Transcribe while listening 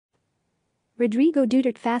Rodrigo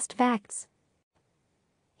Duterte Fast Facts.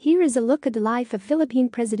 Here is a look at the life of Philippine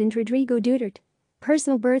President Rodrigo Duterte.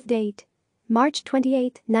 Personal birth date: March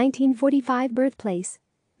 28, 1945. Birthplace: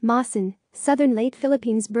 Maasin, Southern Leyte,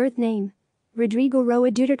 Philippines. Birth name: Rodrigo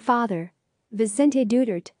Roa Duterte. Father: Vicente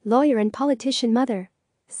Duterte, lawyer and politician. Mother: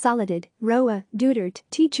 Soledad, Roa Duterte.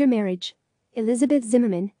 Teacher. Marriage: Elizabeth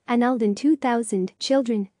Zimmerman, annulled in 2000.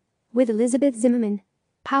 Children: with Elizabeth Zimmerman,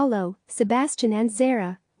 Paolo, Sebastian and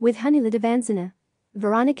Sara; with Honeylet, Avanceña,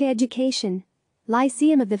 Veronica. Education: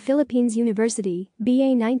 Lyceum of the Philippines University,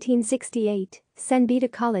 BA 1968, San Beda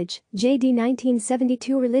College, JD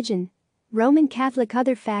 1972. Religion: Roman Catholic.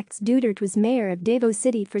 Other facts: Duterte was mayor of Davao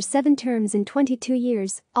City for 7 terms in 22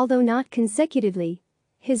 years, although not consecutively.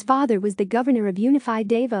 His father was the governor of Unified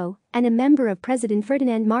Davao and a member of President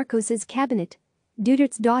Ferdinand Marcos's cabinet.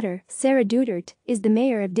 Duterte's daughter, Sara Duterte, is the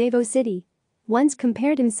mayor of Davao City. Once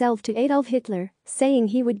compared himself to Adolf Hitler, saying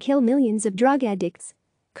he would kill millions of drug addicts.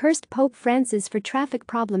 Cursed Pope Francis for traffic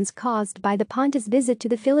problems caused by the Pontiff's visit to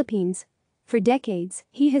the Philippines. For decades,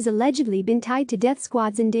 he has allegedly been tied to death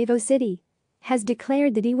squads in Davao City. Has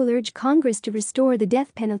declared that he will urge Congress to restore the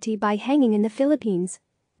death penalty by hanging in the Philippines.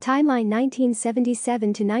 Timeline: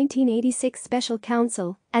 1977 to 1986. Special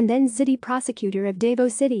Counsel and then City Prosecutor of Davao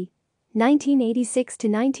City. 1986 to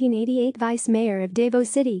 1988. Vice Mayor of Davao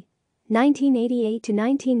City. 1988 to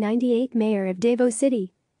 1998. Mayor of Davao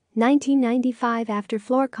City. 1995. After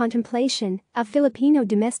floor contemplation, a Filipino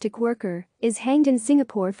domestic worker is hanged in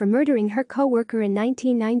Singapore for murdering her co-worker in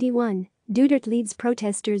 1991. Duterte leads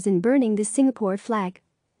protesters in burning the Singapore flag.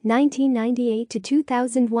 1998 to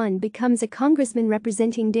 2001. Becomes a congressman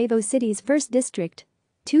representing Davao City's 1st District.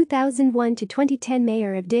 2001 to 2010.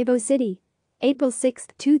 Mayor of Davao City. April 6,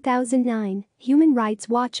 2009, Human Rights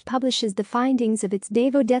Watch publishes the findings of its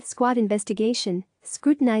Davao Death Squad investigation,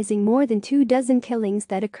 scrutinizing more than 24 killings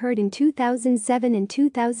that occurred in 2007 and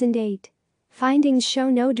 2008. Findings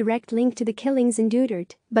show no direct link to the killings in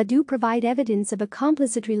Duterte, but do provide evidence of a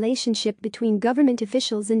complicit relationship between government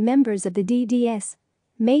officials and members of the DDS.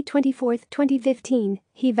 May 24, 2015,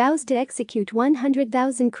 he vows to execute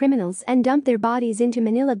 100,000 criminals and dump their bodies into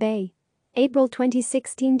Manila Bay. April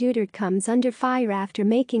 2016. Duterte comes under fire after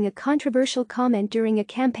making a controversial comment during a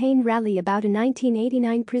campaign rally about a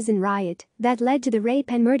 1989 prison riot that led to the rape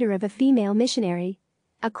and murder of a female missionary.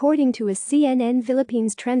 According to a CNN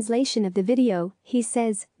Philippines translation of the video, he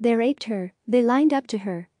says, "They raped her, they lined up to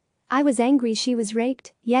her. I was angry she was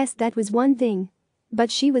raped, yes, that was one thing. But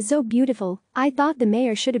she was so beautiful, I thought the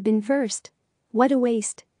mayor should have been first. What a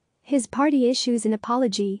waste." His party issues an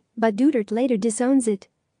apology, but Duterte later disowns it.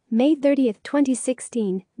 May 30,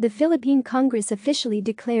 2016, the Philippine Congress officially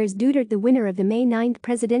declares Duterte the winner of the May 9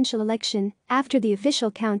 presidential election after the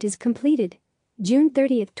official count is completed. June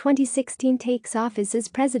 30, 2016, takes office as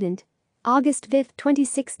president. August 5,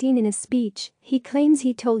 2016, in a speech, he claims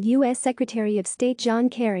he told U.S. Secretary of State John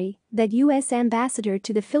Kerry that U.S. Ambassador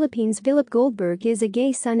to the Philippines Philip Goldberg is a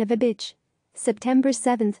gay son of a bitch. September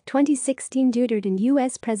 7, 2016, Duterte and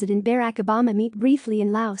U.S. President Barack Obama meet briefly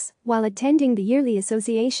in Laos while attending the yearly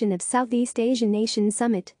Association of Southeast Asian Nations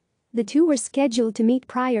Summit. The two were scheduled to meet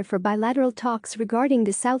prior for bilateral talks regarding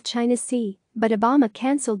the South China Sea, but Obama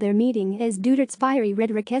cancelled their meeting as Duterte's fiery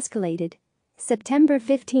rhetoric escalated. September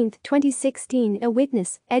 15, 2016, a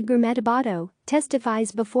witness, Edgar Matabato,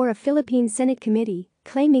 testifies before a Philippine Senate committee,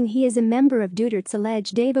 claiming he is a member of Duterte's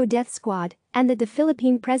alleged Davao death squad and that the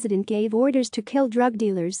Philippine president gave orders to kill drug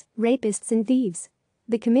dealers, rapists and thieves.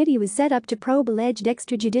 The committee was set up to probe alleged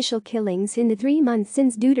extrajudicial killings in the 3 months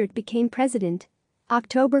since Duterte became president.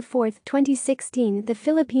 October 4, 2016, the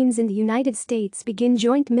Philippines and the United States begin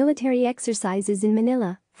joint military exercises in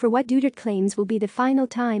Manila for what Duterte claims will be the final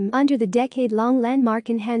time under the decade-long landmark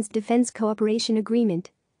Enhanced Defense Cooperation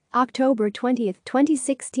Agreement. October 20,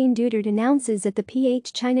 2016, Duterte announces at the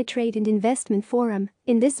PH China Trade and Investment Forum,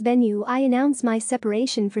 "In this venue I announce my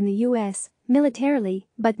separation from the U.S., militarily,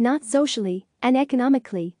 but not socially and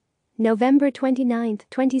economically." November 29,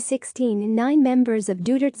 2016, 9 members of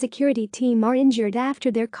Duterte's security team are injured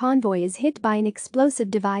after their convoy is hit by an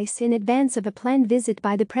explosive device in advance of a planned visit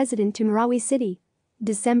by the president to Marawi City.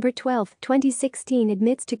 December 12, 2016,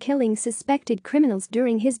 admits to killing suspected criminals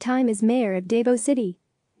during his time as mayor of Davao City.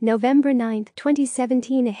 November 9,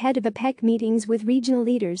 2017, ahead of APEC meetings with regional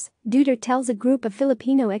leaders, Duterte tells a group of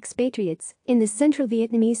Filipino expatriates in the central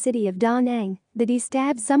Vietnamese city of Da Nang that he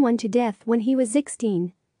stabbed someone to death when he was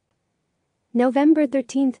 16. November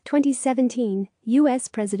 13, 2017, U.S.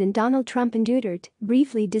 President Donald Trump and Duterte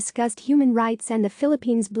briefly discussed human rights and the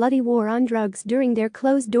Philippines' bloody war on drugs during their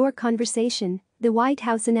closed-door conversation, the White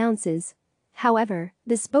House announces. However,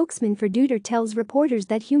 the spokesman for Duterte tells reporters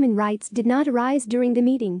that human rights did not arise during the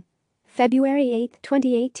meeting. February 8,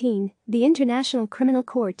 2018, the International Criminal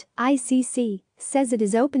Court, ICC, says it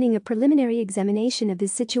is opening a preliminary examination of the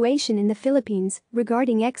situation in the Philippines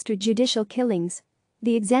regarding extrajudicial killings.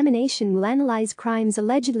 The examination will analyze crimes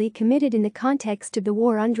allegedly committed in the context of the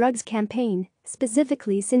war on drugs campaign,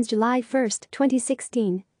 specifically since July 1,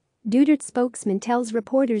 2016. Duterte's spokesman tells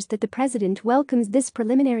reporters that the president welcomes this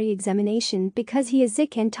preliminary examination because he is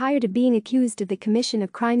sick and tired of being accused of the commission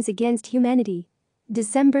of crimes against humanity.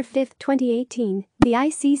 December 5, 2018, the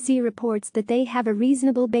ICC reports that they have a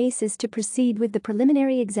reasonable basis to proceed with the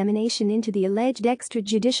preliminary examination into the alleged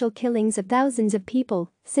extrajudicial killings of thousands of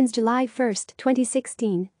people since July 1,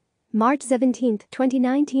 2016. March 17,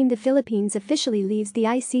 2019, the Philippines officially leaves the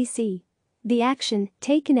ICC. The action,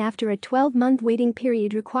 taken after a 12-month waiting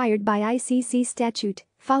period required by ICC statute,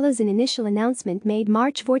 follows an initial announcement made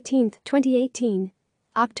March 14, 2018.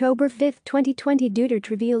 October 5, 2020, Duterte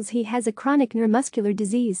reveals he has a chronic neuromuscular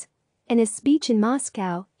disease. In a speech in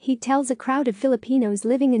Moscow, he tells a crowd of Filipinos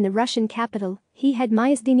living in the Russian capital he had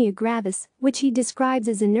myasthenia gravis, which he describes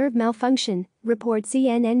as a nerve malfunction, reports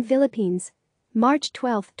CNN Philippines. March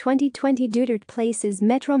 12, 2020, Duterte places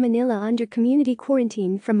Metro Manila under community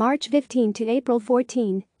quarantine from March 15 to April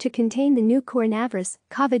 14 to contain the new coronavirus,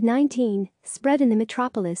 COVID-19, spread in the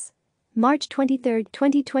metropolis. March 23,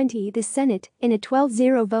 2020, the Senate, in a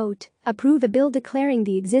 12-0 vote, approved a bill declaring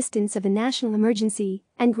the existence of a national emergency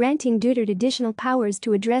and granting Duterte additional powers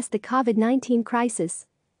to address the COVID-19 crisis.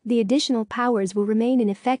 The additional powers will remain in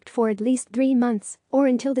effect for at least 3 months or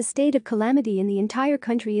until the state of calamity in the entire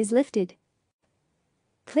country is lifted.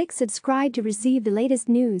 Click subscribe to receive the latest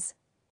news.